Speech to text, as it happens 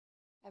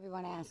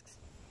Everyone asks,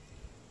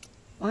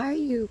 why are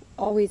you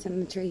always in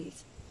the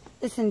trees?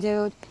 Listen,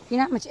 dude, you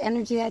know how much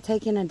energy I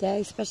take in a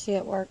day, especially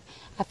at work?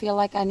 I feel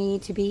like I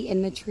need to be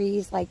in the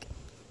trees, like,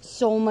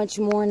 so much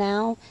more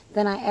now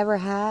than I ever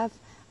have.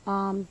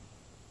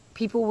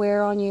 People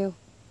wear on you.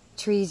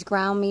 Trees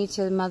ground me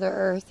to Mother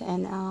Earth,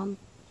 and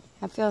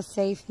I feel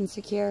safe and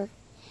secure.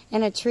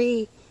 In a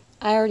tree,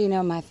 I already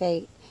know my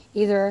fate.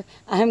 Either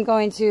I'm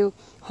going to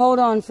hold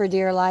on for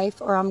dear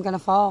life, or I'm going to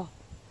fall.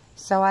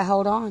 So I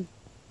hold on.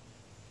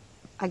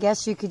 I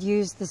guess you could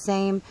use the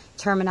same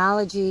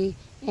terminology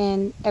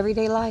in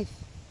everyday life.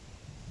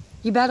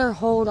 You better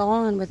hold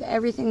on with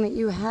everything that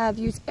you have.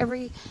 Use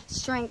every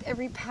strength,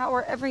 every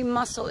power, every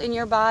muscle in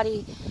your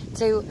body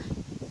to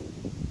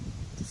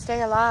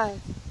stay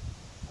alive,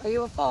 or you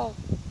will fall.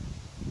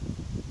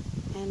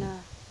 And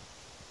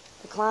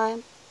the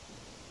climb,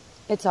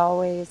 it's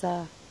always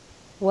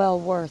well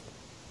worth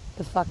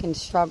the fucking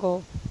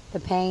struggle, the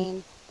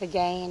pain, the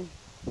gain.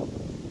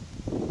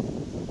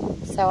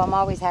 So I'm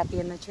always happy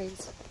in the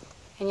trees.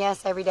 And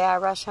yes, every day I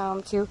rush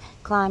home to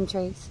climb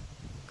trees.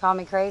 Call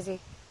me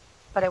crazy,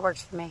 but it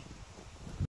works for me.